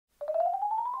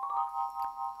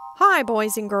Hi,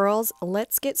 boys and girls.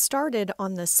 Let's get started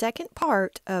on the second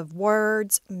part of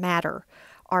Words Matter,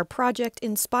 our project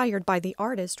inspired by the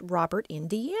artist Robert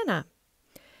Indiana.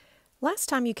 Last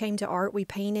time you came to art, we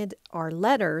painted our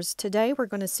letters. Today we're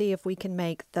going to see if we can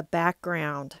make the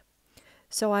background.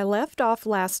 So I left off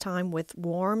last time with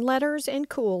warm letters and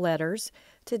cool letters.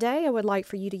 Today I would like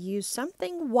for you to use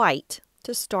something white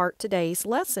to start today's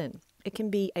lesson. It can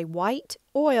be a white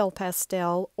oil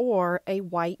pastel or a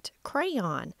white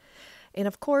crayon. And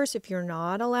of course, if you're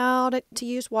not allowed to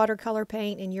use watercolor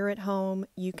paint and you're at home,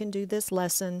 you can do this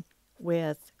lesson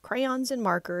with crayons and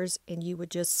markers, and you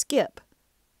would just skip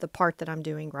the part that I'm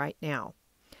doing right now.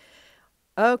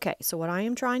 Okay, so what I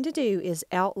am trying to do is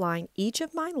outline each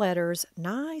of my letters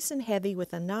nice and heavy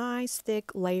with a nice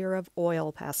thick layer of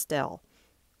oil pastel.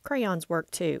 Crayons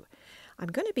work too. I'm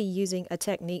going to be using a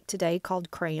technique today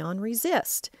called crayon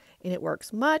resist, and it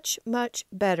works much, much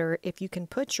better if you can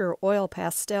put your oil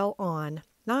pastel on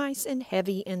nice and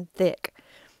heavy and thick.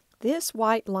 This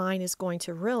white line is going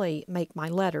to really make my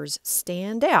letters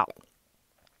stand out.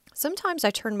 Sometimes I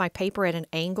turn my paper at an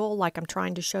angle like I'm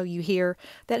trying to show you here.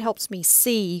 That helps me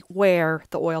see where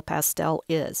the oil pastel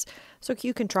is. So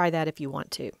you can try that if you want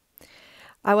to.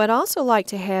 I would also like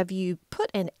to have you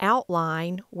put an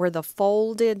outline where the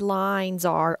folded lines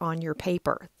are on your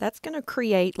paper. That's going to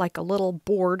create like a little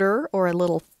border or a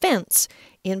little fence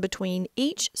in between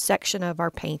each section of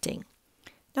our painting.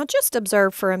 Now just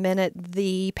observe for a minute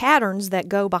the patterns that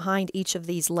go behind each of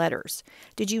these letters.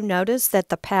 Did you notice that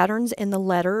the patterns in the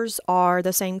letters are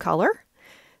the same color?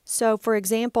 So for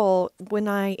example, when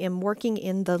I am working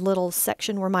in the little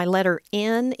section where my letter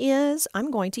N is,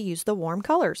 I'm going to use the warm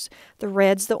colors, the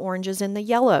reds, the oranges, and the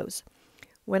yellows.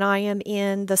 When I am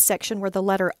in the section where the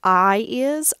letter I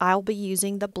is, I'll be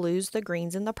using the blues, the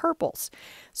greens, and the purples.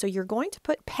 So you're going to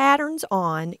put patterns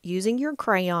on using your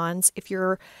crayons. If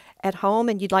you're at home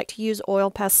and you'd like to use oil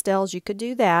pastels, you could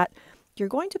do that. You're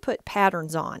going to put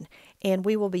patterns on, and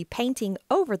we will be painting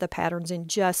over the patterns in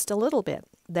just a little bit.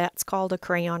 That's called a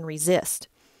crayon resist.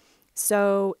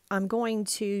 So I'm going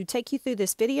to take you through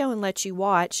this video and let you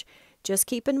watch. Just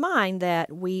keep in mind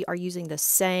that we are using the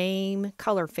same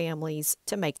color families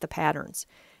to make the patterns.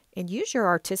 And use your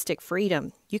artistic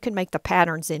freedom. You can make the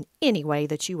patterns in any way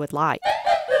that you would like.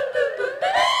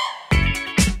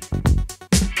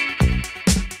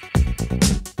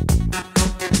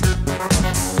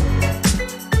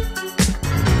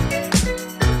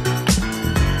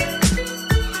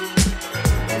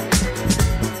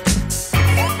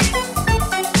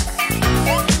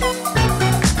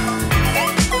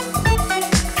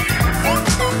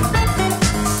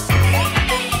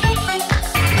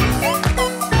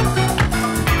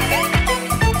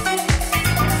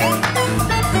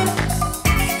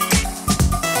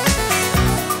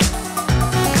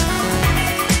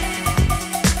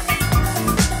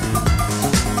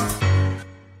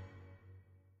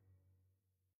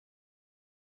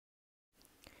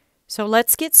 So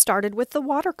let's get started with the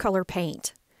watercolor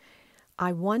paint.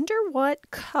 I wonder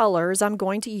what colors I'm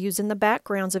going to use in the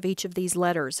backgrounds of each of these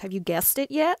letters. Have you guessed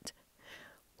it yet?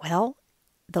 Well,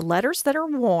 the letters that are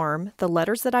warm, the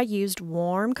letters that I used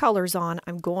warm colors on,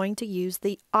 I'm going to use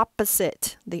the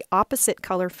opposite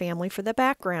color family for the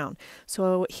background.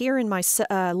 So here in my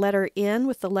letter N,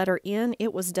 with the letter N,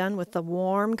 it was done with the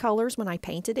warm colors when I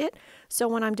painted it. So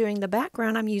when I'm doing the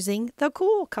background, I'm using the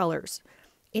cool colors.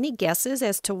 Any guesses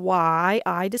as to why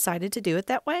I decided to do it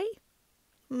that way?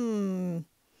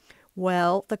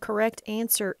 Well, the correct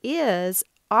answer is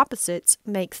opposites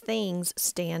make things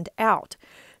stand out.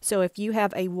 So if you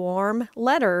have a warm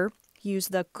letter, use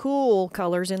the cool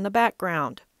colors in the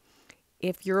background.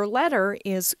 If your letter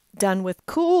is done with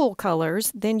cool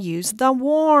colors, then use the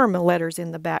warm letters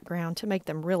in the background to make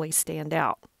them really stand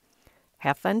out.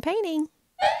 Have fun painting!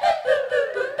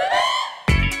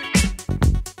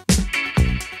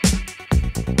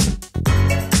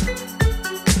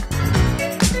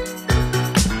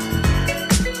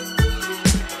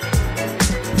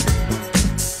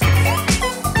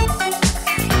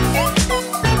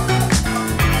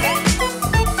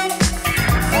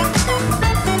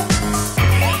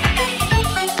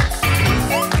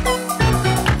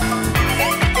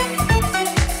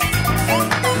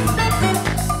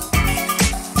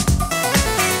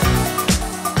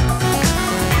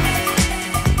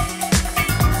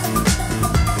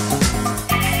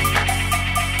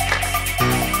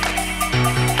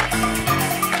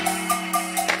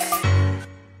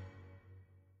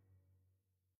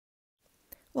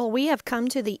 Well, we have come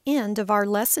to the end of our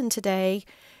lesson today.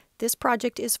 This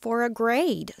project is for a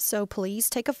grade, so please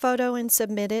take a photo and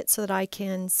submit it so that I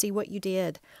can see what you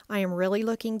did. I am really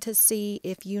looking to see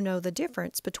if you know the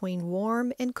difference between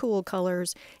warm and cool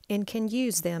colors and can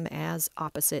use them as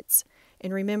opposites.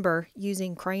 And remember,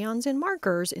 using crayons and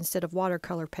markers instead of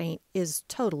watercolor paint is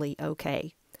totally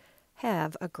okay.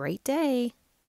 Have a great day.